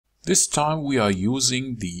This time we are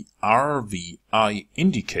using the RVI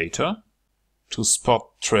indicator to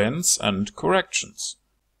spot trends and corrections.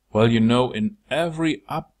 Well, you know, in every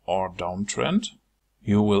up or downtrend,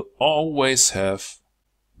 you will always have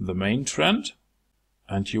the main trend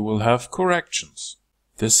and you will have corrections.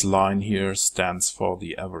 This line here stands for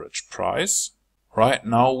the average price. Right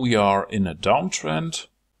now we are in a downtrend,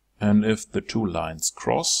 and if the two lines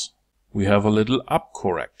cross, we have a little up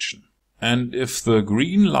correction. And if the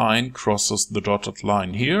green line crosses the dotted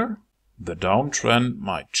line here, the downtrend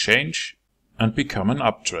might change and become an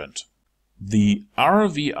uptrend. The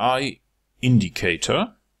RVI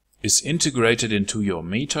indicator is integrated into your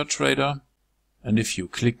Metatrader, and if you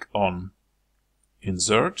click on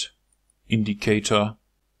Insert, Indicator,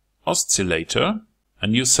 Oscillator,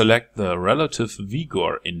 and you select the relative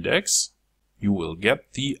Vigor index, you will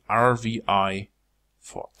get the RVI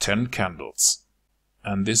for 10 candles.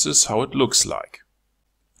 And this is how it looks like.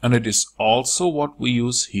 And it is also what we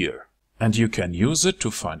use here. And you can use it to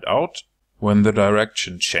find out when the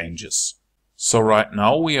direction changes. So right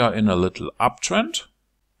now we are in a little uptrend,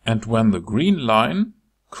 and when the green line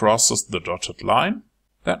crosses the dotted line,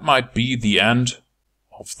 that might be the end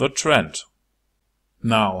of the trend.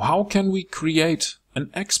 Now, how can we create an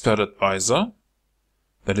expert advisor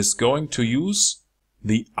that is going to use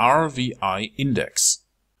the RVI index?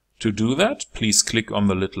 To do that, please click on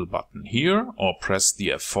the little button here or press the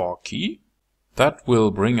F4 key. That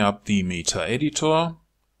will bring up the Meta editor,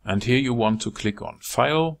 and here you want to click on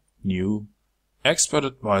File, New, Expert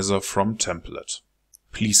Advisor from Template.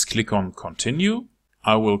 Please click on Continue.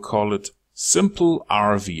 I will call it Simple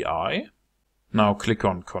RVI. Now click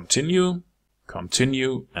on Continue,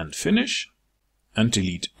 Continue and Finish, and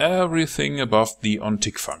delete everything above the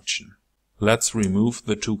onTick function. Let's remove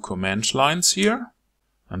the two command lines here.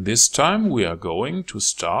 And this time we are going to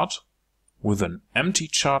start with an empty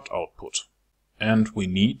chart output. And we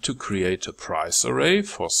need to create a price array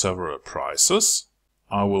for several prices.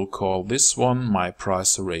 I will call this one my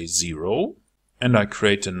price array 0. And I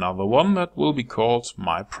create another one that will be called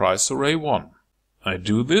my price array 1. I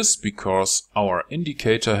do this because our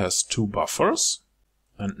indicator has two buffers.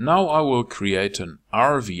 And now I will create an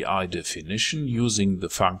RVI definition using the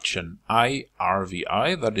function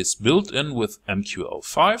iRVI that is built in with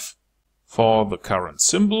MQL5 for the current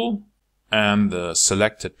symbol and the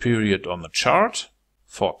selected period on the chart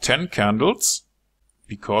for 10 candles,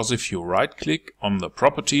 because if you right-click on the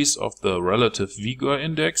properties of the relative Vigor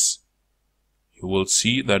index, you will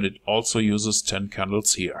see that it also uses 10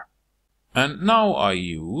 candles here. And now I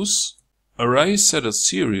use array set as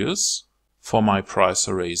series for my price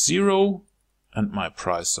array 0 and my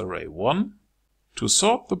price array 1 to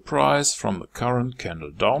sort the price from the current candle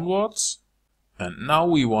downwards. And now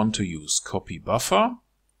we want to use copy buffer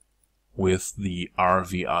with the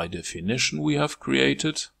RVI definition we have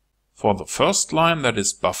created for the first line, that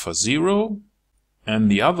is buffer 0, and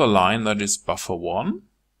the other line, that is buffer 1,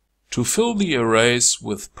 to fill the arrays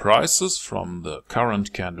with prices from the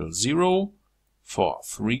current candle 0 for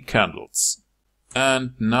 3 candles.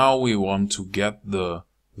 And now we want to get the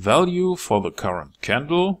value for the current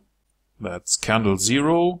candle, that's candle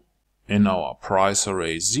 0, in our price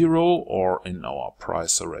array 0 or in our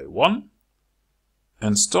price array 1,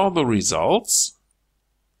 and store the results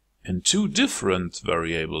in two different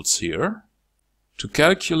variables here to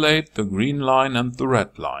calculate the green line and the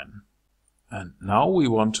red line. And now we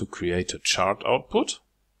want to create a chart output.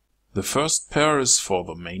 The first pair is for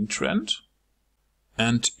the main trend,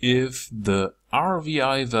 and if the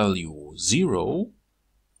RVI value 0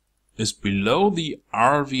 is below the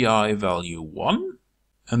RVI value 1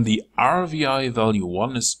 and the RVI value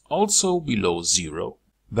 1 is also below 0,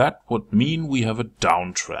 that would mean we have a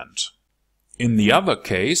downtrend. In the other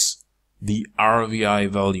case, the RVI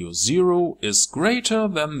value 0 is greater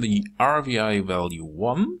than the RVI value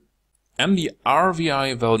 1 and the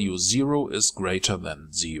RVI value 0 is greater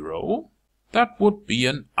than 0, that would be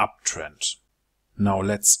an uptrend. Now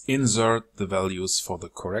let's insert the values for the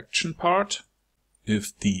correction part.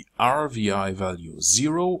 If the RVI value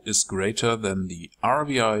 0 is greater than the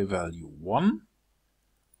RVI value 1,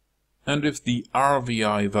 and if the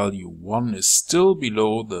RVI value 1 is still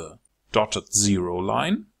below the dotted 0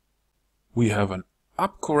 line, we have an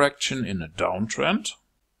up correction in a downtrend.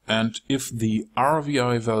 And if the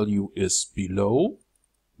RVI value is below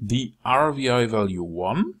the RVI value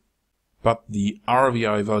 1, but the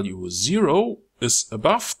RVI value 0 is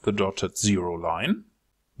above the dotted 0 line,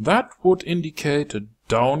 that would indicate a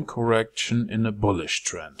down correction in a bullish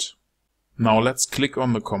trend. Now let's click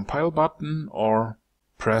on the compile button or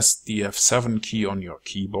press the F7 key on your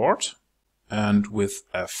keyboard. and with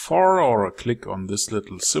F4 or a click on this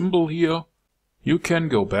little symbol here, you can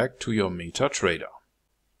go back to your Metatrader.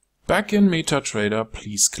 Back in Metatrader,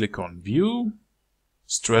 please click on View,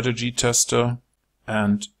 Strategy Tester,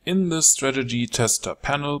 and in the Strategy Tester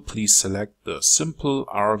panel, please select the simple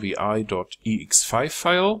RVI.ex5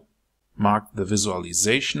 file, mark the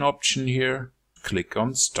visualization option here, click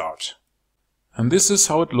on Start. And this is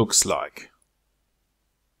how it looks like.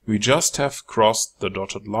 We just have crossed the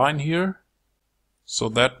dotted line here, so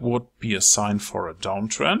that would be a sign for a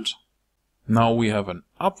downtrend. Now we have an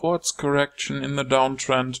upwards correction in the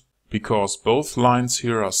downtrend, because both lines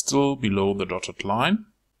here are still below the dotted line.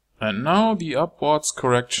 And now the upwards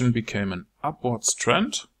correction became an upwards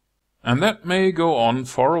trend, and that may go on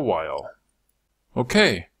for a while.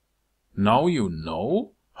 Okay, now you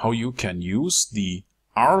know how you can use the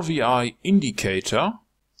RVI indicator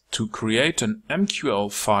to create an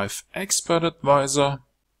MQL5 expert advisor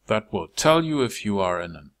that will tell you if you are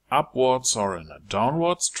in an upwards or in a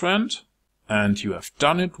downwards trend, and you have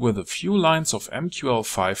done it with a few lines of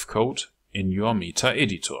MQL5 code in your Meta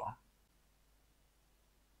editor.